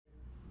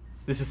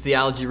This is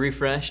Theology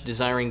Refresh,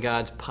 Desiring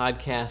God's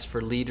podcast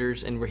for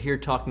leaders, and we're here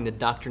talking the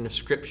Doctrine of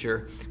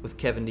Scripture with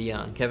Kevin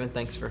DeYoung. Kevin,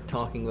 thanks for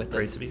talking with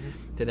Great us to be here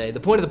today. The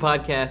point of the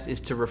podcast is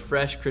to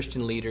refresh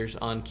Christian leaders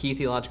on key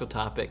theological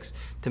topics,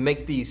 to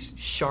make these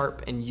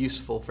sharp and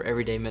useful for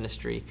everyday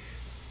ministry.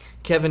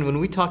 Kevin, when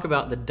we talk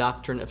about the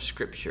Doctrine of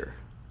Scripture,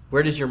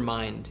 where does your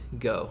mind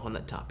go on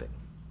that topic?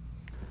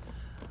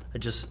 I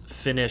just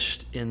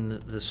finished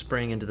in the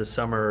spring into the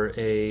summer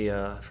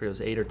I forget it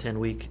was 8 or 10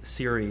 week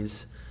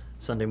series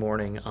Sunday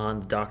morning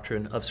on the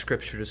Doctrine of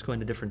Scripture, just going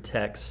to different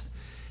texts.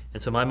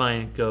 And so my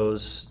mind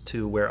goes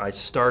to where I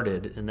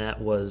started, and that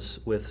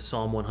was with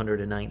Psalm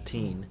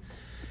 119.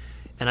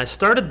 And I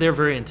started there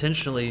very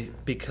intentionally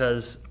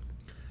because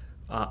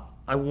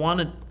I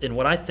wanted, and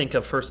what I think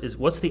of first is,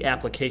 what's the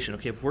application?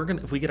 Okay, if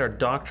we get our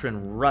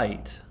doctrine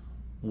right,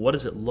 what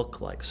does it look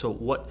like?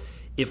 So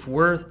if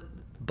we're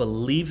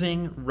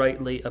believing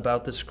rightly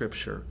about the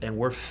Scripture and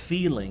we're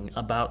feeling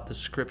about the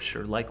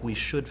Scripture like we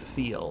should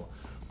feel,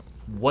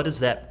 what does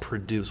that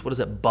produce? What does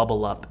that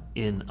bubble up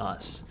in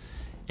us?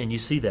 And you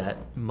see that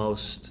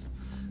most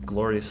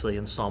gloriously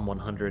in Psalm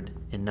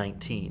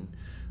 119,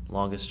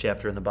 longest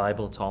chapter in the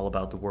Bible. It's all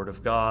about the Word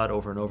of God,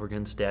 over and over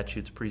again,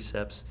 statutes,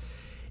 precepts.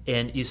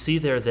 And you see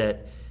there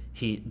that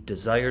he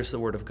desires the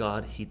Word of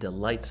God, he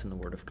delights in the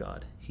Word of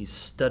God, he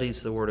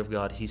studies the Word of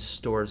God, he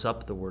stores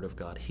up the Word of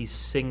God, he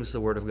sings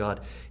the Word of God,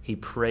 he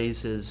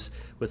praises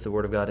with the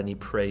Word of God, and he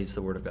prays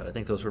the Word of God. I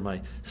think those were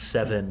my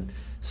 7: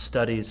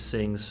 studies,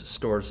 sings,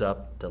 stores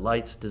up,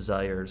 delights,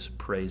 desires,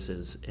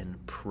 praises,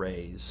 and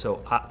prays.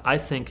 So I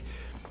think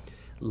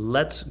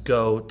let's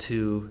go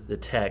to the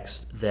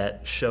text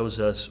that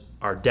shows us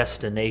our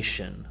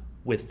destination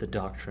with the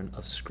doctrine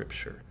of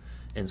Scripture.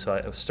 And so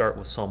I start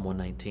with Psalm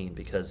 119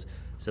 because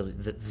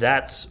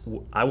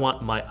I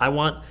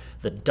want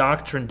the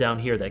doctrine down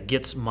here that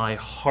gets my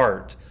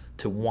heart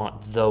to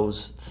want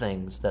those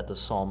things that the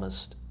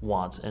psalmist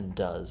wants and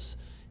does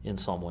in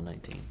Psalm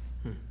 119.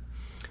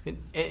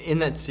 In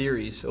that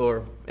series,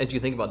 or as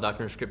you think about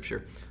Doctrine of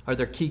Scripture, are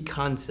there key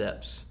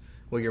concepts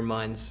where your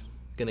mind's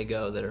going to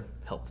go that are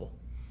helpful?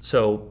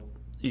 So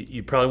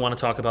you probably want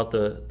to talk about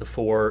the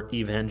 4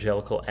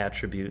 evangelical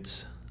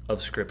attributes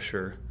of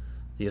Scripture: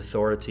 the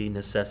authority,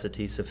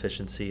 necessity,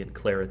 sufficiency, and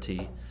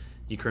clarity.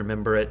 You can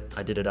remember it.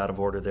 I did it out of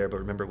order there, but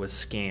remember it was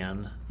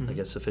SCAN. I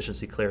guess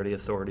sufficiency, clarity,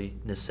 authority,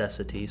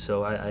 necessity.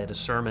 So I had a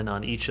sermon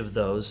on each of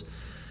those.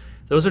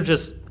 Those are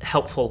just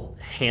helpful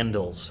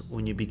handles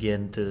when you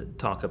begin to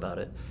talk about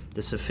it.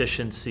 The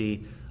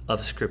sufficiency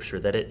of Scripture,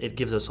 that it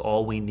gives us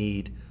all we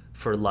need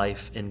for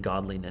life and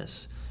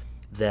godliness.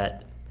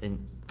 That,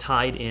 and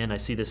tied in, I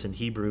see this in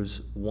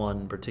Hebrews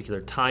 1 in particular,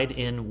 tied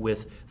in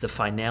with the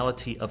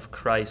finality of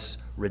Christ's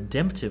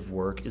redemptive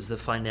work is the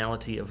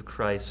finality of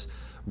Christ's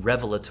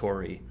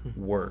revelatory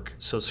work.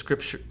 So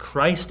Scripture,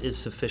 Christ is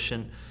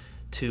sufficient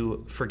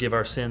to forgive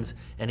our sins,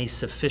 and he's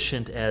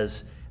sufficient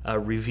as a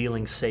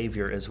revealing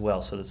Savior as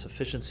well. So the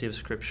sufficiency of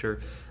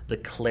Scripture, the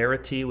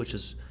clarity, which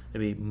is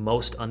maybe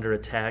most under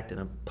attack in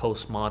a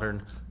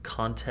postmodern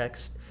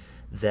context,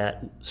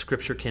 that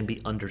Scripture can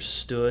be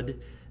understood,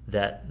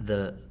 that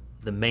the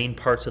main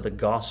parts of the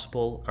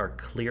gospel are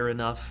clear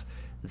enough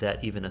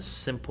that even a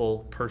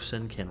simple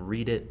person can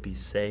read it, be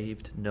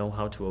saved, know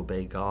how to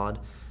obey God.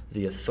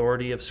 The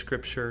authority of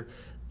Scripture,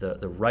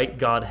 the right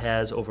God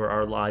has over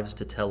our lives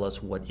to tell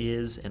us what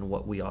is and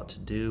what we ought to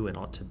do and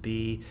ought to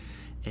be.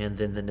 And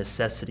then the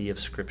necessity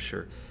of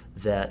Scripture,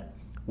 that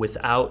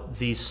without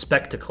these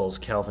spectacles,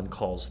 Calvin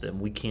calls them,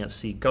 we can't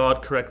see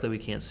God correctly, we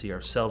can't see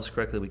ourselves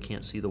correctly, we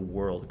can't see the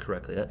world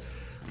correctly.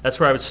 That's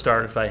where I would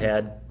start if I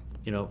had,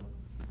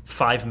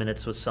 5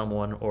 minutes with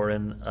someone or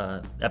in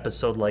an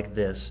episode like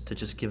this, to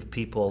just give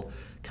people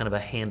kind of a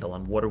handle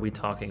on what are we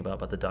talking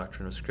about the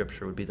doctrine of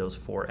Scripture, would be those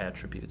 4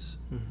 attributes.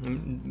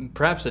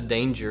 Perhaps a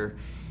danger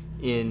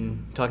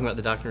in talking about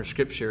the doctrine of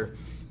Scripture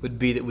would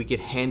be that we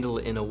could handle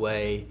it in a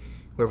way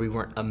where we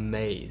weren't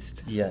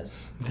amazed.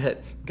 Yes.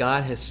 That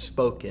God has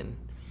spoken,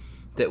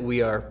 that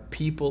we are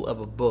people of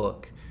a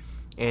book,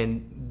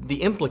 and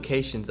the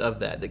implications of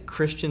that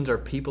Christians are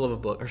people of a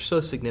book, are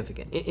so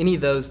significant. Any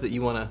of those that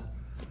you want to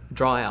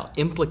draw out,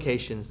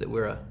 implications that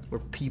we're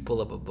people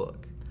of a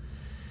book?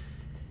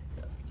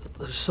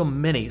 There's so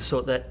many.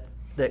 So that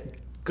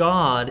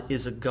God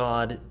is a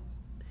God,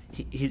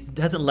 he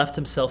hasn't left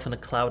himself in a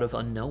cloud of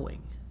unknowing.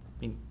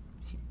 I mean,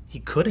 he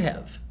could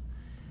have.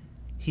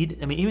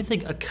 Even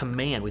think a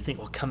command. We think,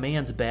 well,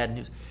 command's bad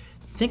news.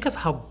 Think of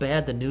how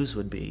bad the news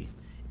would be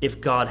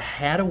if God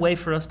had a way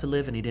for us to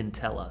live and he didn't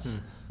tell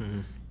us.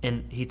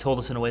 And he told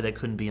us in a way that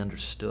couldn't be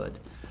understood.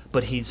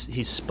 But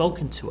he's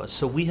spoken to us.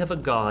 So we have a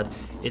God.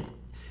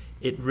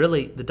 It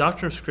really, the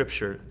doctrine of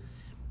Scripture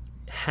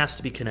has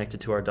to be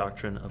connected to our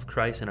doctrine of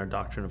Christ and our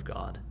doctrine of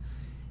God.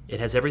 It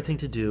has everything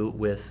to do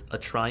with a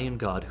triune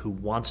God who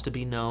wants to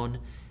be known,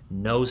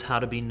 knows how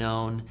to be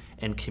known,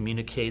 and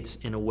communicates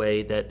in a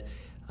way that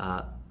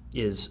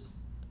is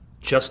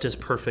just as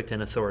perfect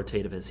and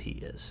authoritative as he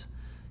is.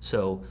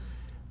 So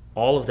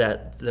all of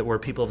that we're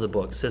people of the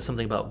book. It says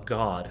something about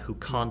God who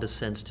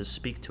condescends to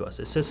speak to us.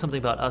 It says something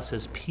about us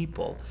as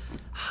people,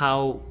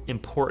 how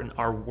important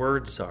our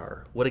words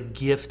are, what a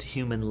gift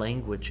human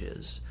language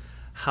is,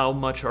 how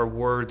much our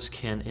words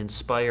can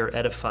inspire,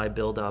 edify,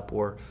 build up,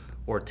 or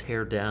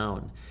tear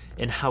down,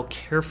 and how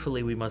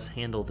carefully we must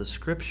handle the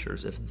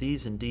Scriptures if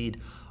these indeed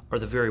are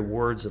the very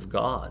words of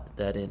God.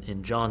 That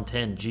in John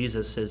 10,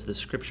 Jesus says the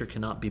Scripture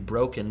cannot be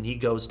broken, and he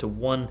goes to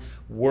one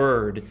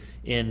word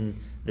in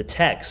the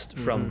text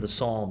from the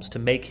Psalms to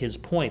make his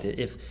point.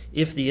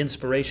 If the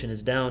inspiration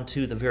is down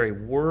to the very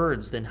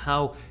words, then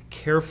how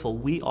careful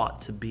we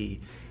ought to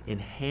be in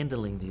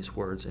handling these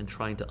words and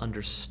trying to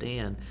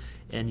understand.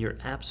 And you're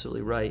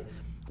absolutely right.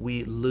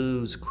 We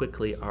lose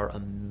quickly our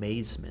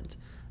amazement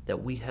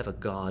that we have a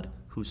God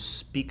who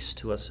speaks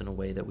to us in a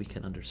way that we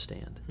can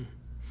understand.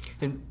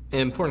 And an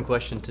important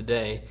question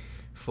today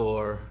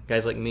for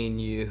guys like me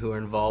and you who are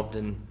involved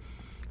in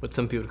what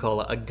some people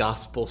call a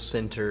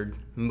gospel-centered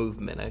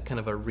movement, a kind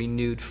of a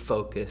renewed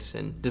focus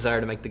and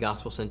desire to make the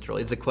gospel central,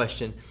 is the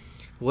question,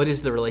 what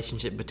is the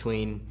relationship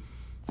between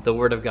the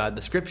Word of God,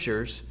 the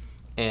Scriptures,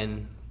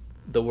 and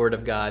the Word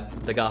of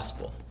God, the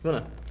gospel? You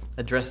want to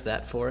address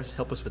that for us?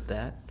 Help us with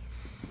that.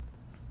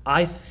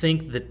 I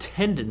think the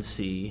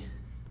tendency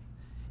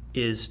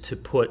is to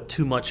put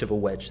too much of a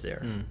wedge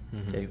there.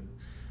 Okay?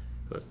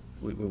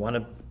 We want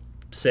to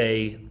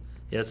say,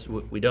 yes,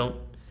 we don't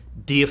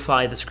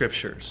deify the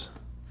Scriptures.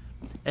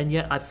 And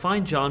yet I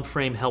find John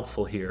Frame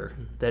helpful here,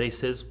 that he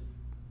says,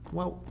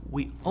 well,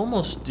 we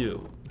almost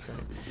do.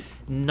 Okay.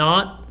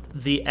 Not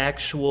the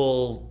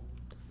actual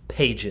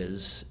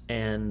pages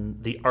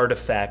and the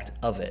artifact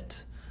of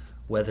it,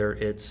 whether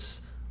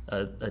it's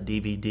a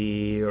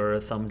DVD or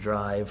a thumb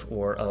drive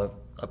or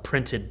a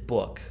printed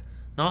book.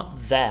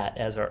 Not that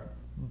as our,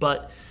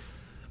 but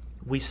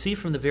we see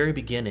from the very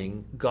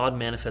beginning, God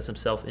manifests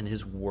himself in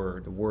his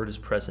Word. The Word is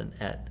present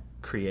at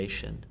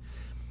creation.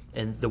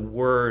 And the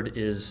Word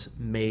is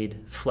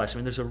made flesh. I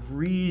mean, there's a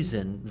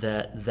reason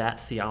that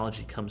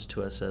theology comes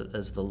to us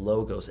as the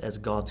Logos, as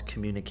God's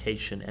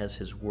communication, as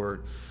his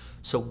Word.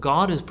 So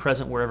God is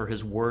present wherever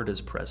his Word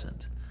is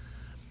present.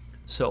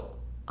 So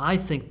I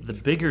think the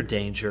bigger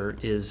danger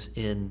is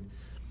in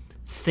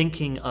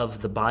thinking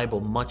of the Bible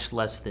much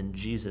less than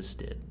Jesus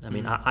did. I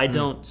mean, I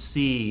don't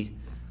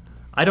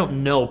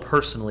know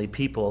personally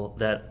people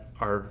that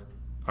are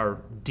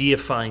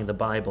deifying the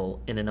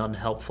Bible in an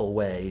unhelpful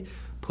way,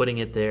 putting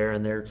it there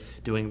and they're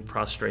doing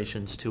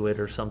prostrations to it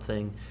or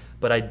something.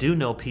 But I do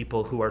know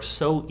people who are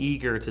so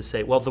eager to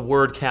say, well, the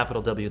word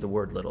capital W, the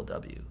word little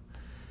w,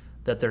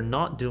 that they're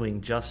not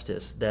doing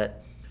justice,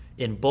 that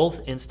in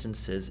both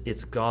instances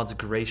it's God's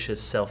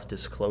gracious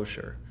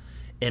self-disclosure.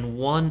 And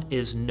one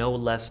is no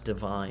less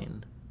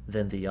divine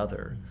than the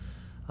other.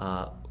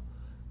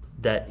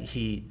 That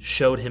he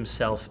showed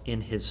himself in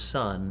his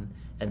Son,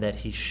 and that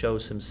he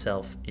shows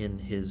himself in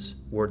his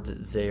Word,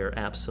 that they are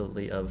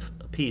absolutely of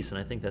a piece. And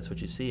I think that's what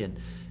you see in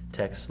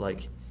texts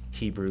like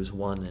Hebrews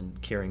 1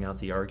 and carrying out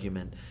the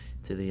argument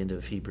to the end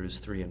of Hebrews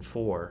 3 and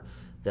 4,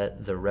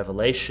 that the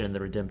revelation, the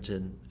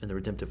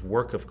redemptive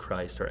work of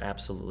Christ are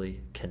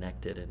absolutely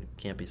connected and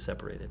can't be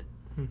separated.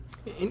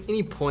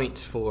 Any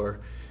points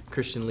for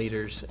Christian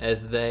leaders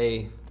as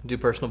they do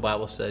personal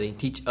Bible study,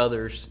 teach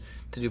others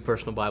to do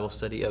personal Bible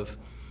study, of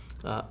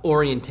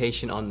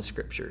orientation on the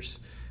Scriptures,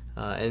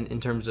 and in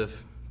terms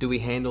of, do we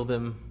handle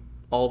them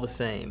all the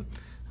same?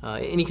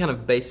 Any kind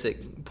of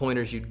basic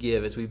pointers you'd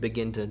give as we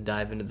begin to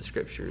dive into the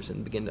Scriptures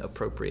and begin to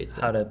appropriate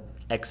them? How to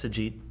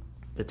exegete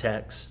the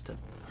text,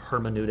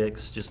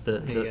 hermeneutics, just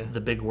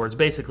the big words.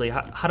 Basically,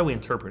 how do we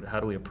interpret it? How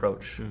do we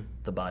approach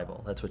the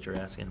Bible? That's what you're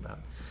asking about.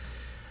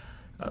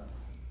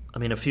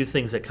 A few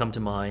things that come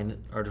to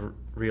mind are to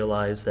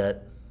realize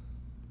that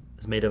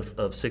it's made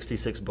of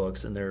 66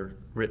 books, and they're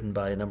written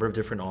by a number of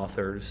different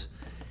authors,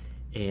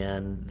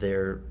 and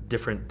they're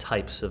different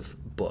types of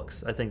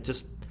books. I think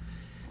just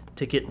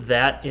to get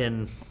that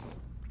in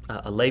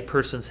a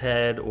layperson's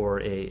head, or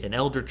an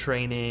elder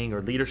training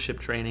or leadership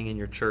training in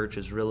your church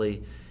is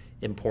really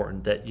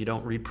important, that you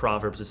don't read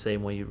Proverbs the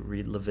same way you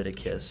read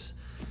Leviticus,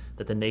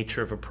 that the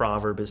nature of a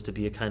proverb is to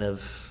be a kind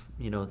of,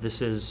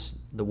 this is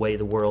the way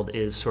the world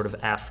is sort of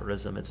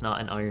aphorism. It's not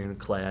an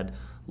ironclad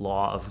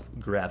law of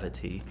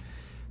gravity.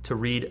 To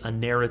read a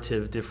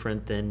narrative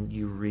different than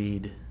you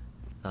read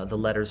the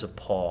letters of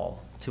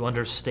Paul, to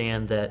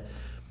understand that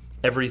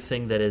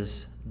everything that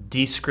is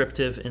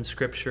descriptive in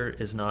Scripture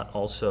is not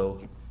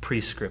also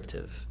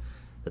prescriptive,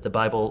 that the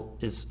Bible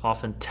is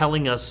often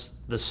telling us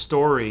the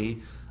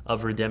story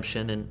of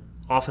redemption and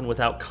often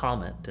without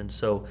comment. And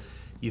so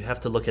you have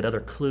to look at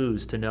other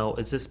clues to know,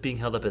 is this being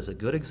held up as a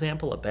good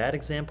example, a bad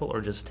example, or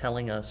just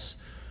telling us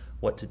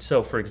what to do?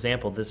 So, for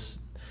example, this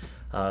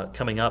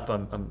coming up,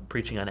 I'm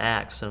preaching on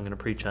Acts, so I'm going to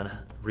preach on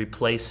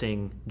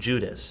replacing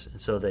Judas.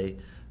 And so they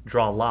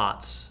draw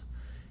lots,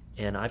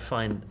 and I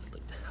found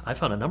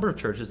a number of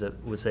churches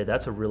that would say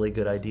that's a really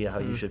good idea, how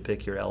you should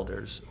pick your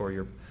elders,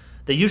 or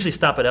they usually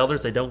stop at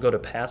elders. They don't go to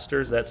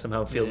pastors. That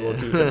somehow feels a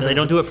little too. And they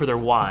don't do it for their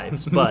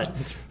wives, but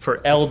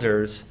for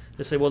elders,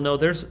 to say, well, no,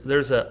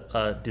 there's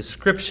a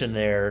description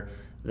there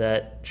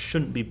that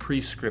shouldn't be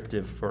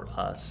prescriptive for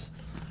us.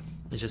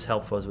 It's just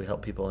helpful as we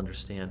help people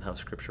understand how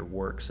Scripture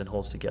works and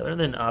holds together. And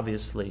then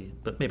obviously,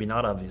 but maybe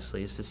not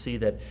obviously, is to see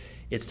that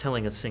it's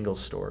telling a single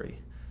story.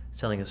 It's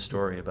telling a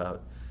story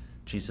about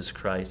Jesus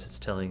Christ. It's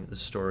telling the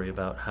story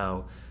about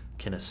how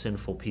can a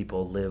sinful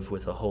people live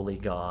with a holy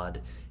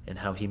God and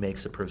how he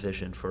makes a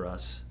provision for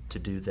us to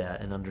do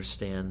that and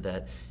understand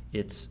that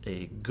it's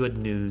a good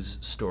news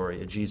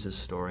story, a Jesus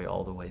story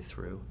all the way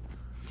through.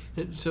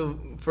 So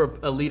for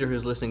a leader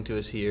who's listening to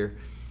us here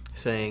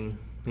saying,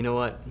 you know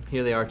what,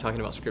 here they are talking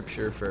about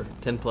Scripture for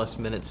 10 plus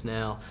minutes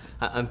now.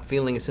 I'm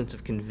feeling a sense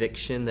of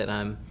conviction that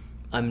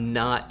I'm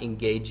not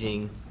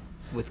engaging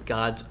with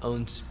God's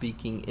own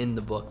speaking in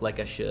the book like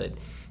I should.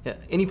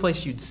 Any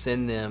place you'd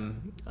send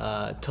them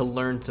to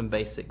learn some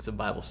basics of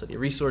Bible study, a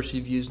resource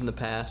you've used in the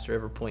past or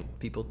ever point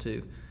people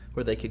to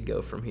where they could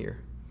go from here?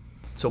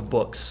 So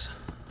books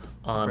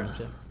on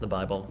the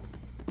Bible.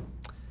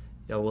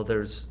 Yeah, well,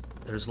 there's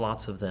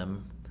lots of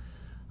them.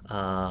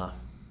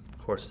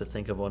 Of course, to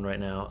think of one right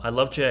now. I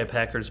love J.I.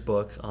 Packer's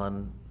book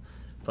on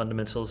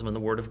fundamentalism and the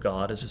Word of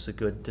God. It's just a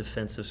good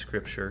defense of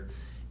Scripture.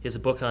 He has a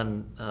book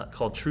on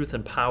called Truth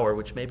and Power,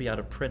 which may be out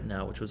of print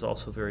now, which was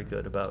also very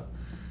good about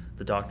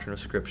the doctrine of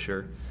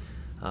Scripture.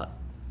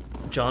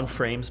 John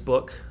Frame's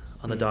book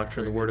on the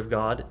doctrine of the Word of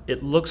God.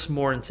 It looks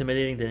more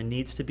intimidating than it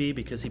needs to be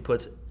because he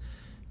puts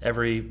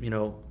every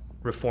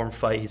reform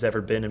fight he's ever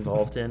been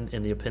involved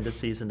in the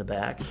appendices in the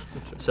back.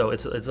 So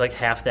it's like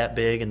half that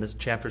big, and the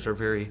chapters are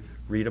very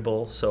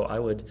readable. So I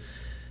would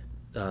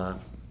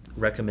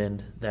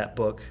recommend that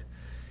book.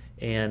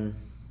 And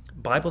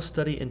Bible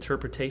study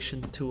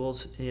interpretation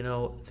tools,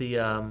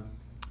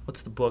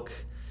 what's the book?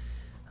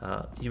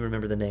 You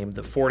remember the name,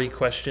 the 40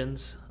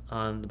 Questions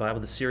on the Bible,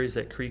 the series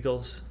that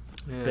Kriegel's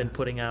been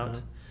putting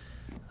out.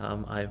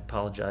 I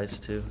apologize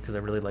too, because I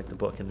really like the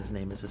book, and his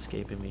name is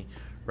escaping me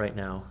right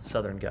now,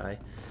 Southern guy.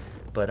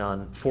 But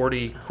on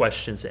 40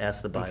 questions to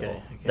ask the Bible.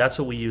 Okay. That's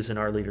what we use in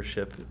our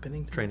leadership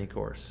training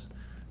course.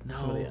 No,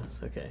 somebody else.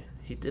 Okay.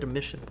 He did a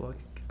mission book.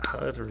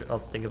 I'll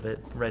think of it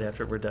right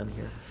after we're done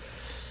here.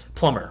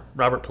 Plummer,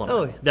 Robert Plummer.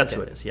 Oh, that's who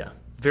it is. Yeah,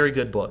 very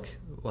good book.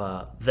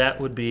 That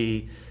would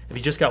be, if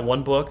you just got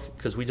one book,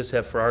 because we just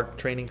have for our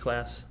training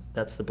class,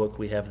 that's the book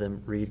we have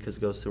them read because it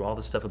goes through all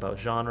the stuff about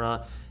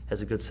genre,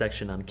 has a good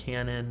section on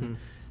canon.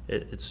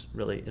 It's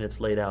really, and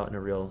it's laid out in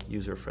a real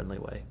user-friendly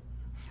way.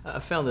 I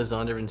found this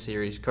on different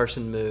series.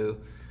 Carson Moo,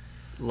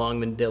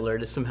 Longman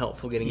Dillard is some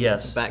helpful getting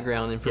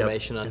background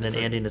information on. And then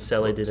Andy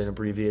Naselli did an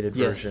abbreviated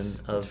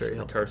version of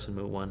the Carson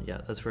Moo one. Yeah,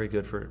 that's very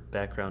good for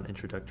background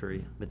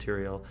introductory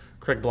material.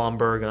 Craig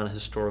Blomberg on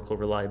historical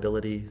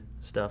reliability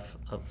stuff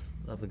of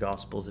the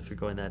Gospels, if you're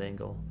going that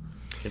angle,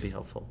 can be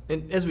helpful.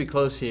 And as we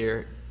close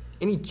here,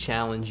 any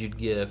challenge you'd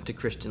give to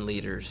Christian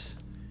leaders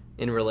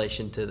in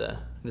relation to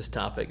this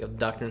topic of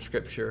doctrine of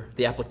Scripture,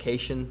 the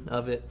application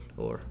of it,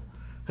 or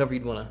however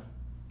you'd want to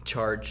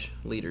charge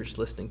leaders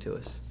listening to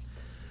us?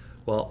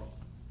 Well,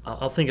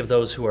 I'll think of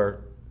those who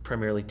are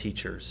primarily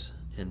teachers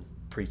in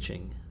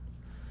preaching.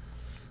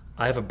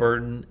 I have a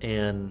burden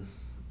and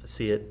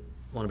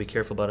want to be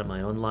careful about it in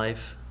my own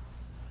life,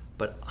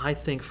 but I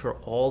think for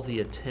all the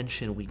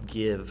attention we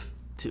give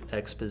to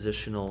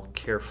expositional,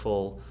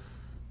 careful,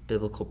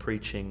 biblical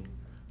preaching,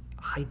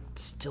 I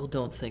still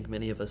don't think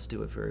many of us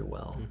do it very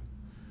well.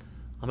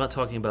 I'm not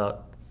talking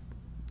about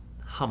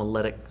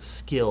homiletic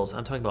skills.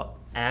 I'm talking about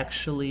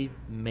actually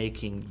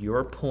making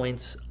your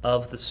points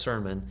of the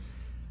sermon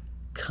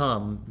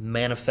come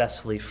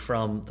manifestly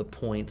from the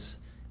points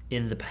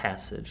in the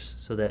passage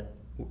so that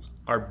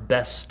our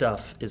best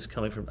stuff is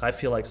coming from. I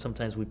feel like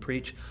sometimes we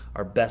preach,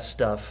 our best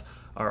stuff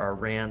are our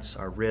rants,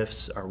 our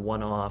riffs, our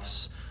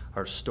one-offs,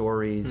 our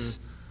stories.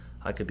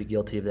 I could be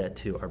guilty of that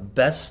too. Our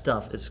best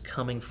stuff is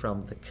coming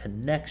from the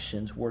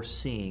connections we're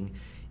seeing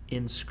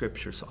in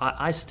Scripture. So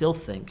I still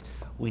think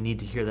we need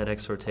to hear that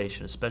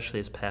exhortation, especially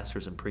as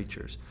pastors and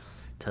preachers,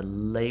 to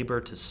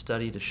labor, to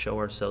study, to show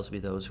ourselves to be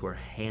those who are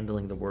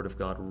handling the Word of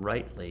God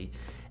rightly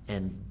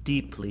and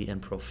deeply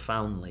and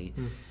profoundly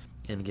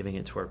and giving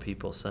it to our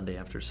people Sunday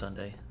after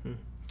Sunday.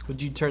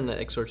 Would you turn that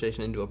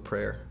exhortation into a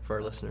prayer for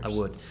our listeners? I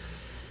would.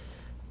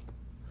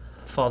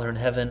 Father in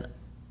heaven,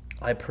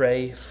 I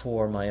pray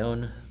for my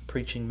own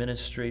preaching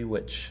ministry,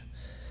 which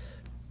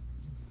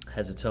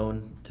has its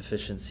own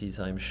deficiencies,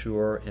 I'm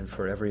sure, and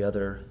for every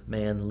other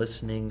man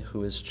listening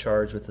who is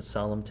charged with the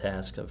solemn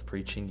task of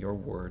preaching your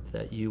word,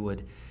 that you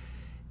would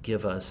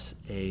give us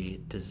a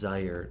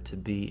desire to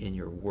be in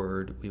your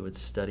word. We would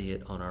study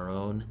it on our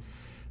own,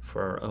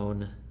 for our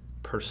own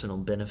personal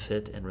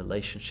benefit and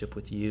relationship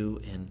with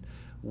you, and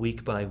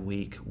week by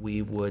week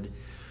we would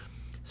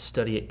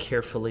study it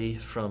carefully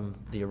from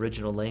the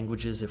original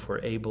languages if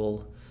we're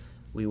able.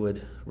 We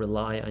would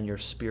rely on your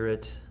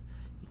Spirit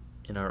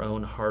in our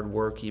own hard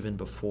work even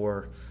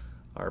before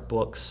our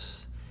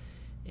books,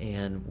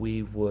 and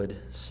we would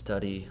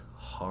study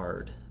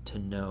hard to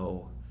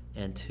know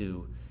and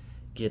to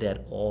get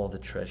at all the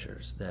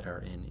treasures that are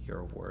in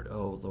your word.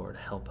 Oh Lord,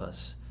 help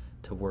us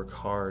to work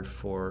hard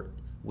for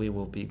we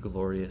will be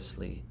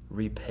gloriously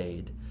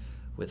repaid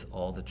with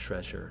all the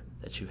treasure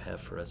that you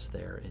have for us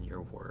there in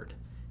your word.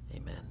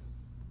 Amen.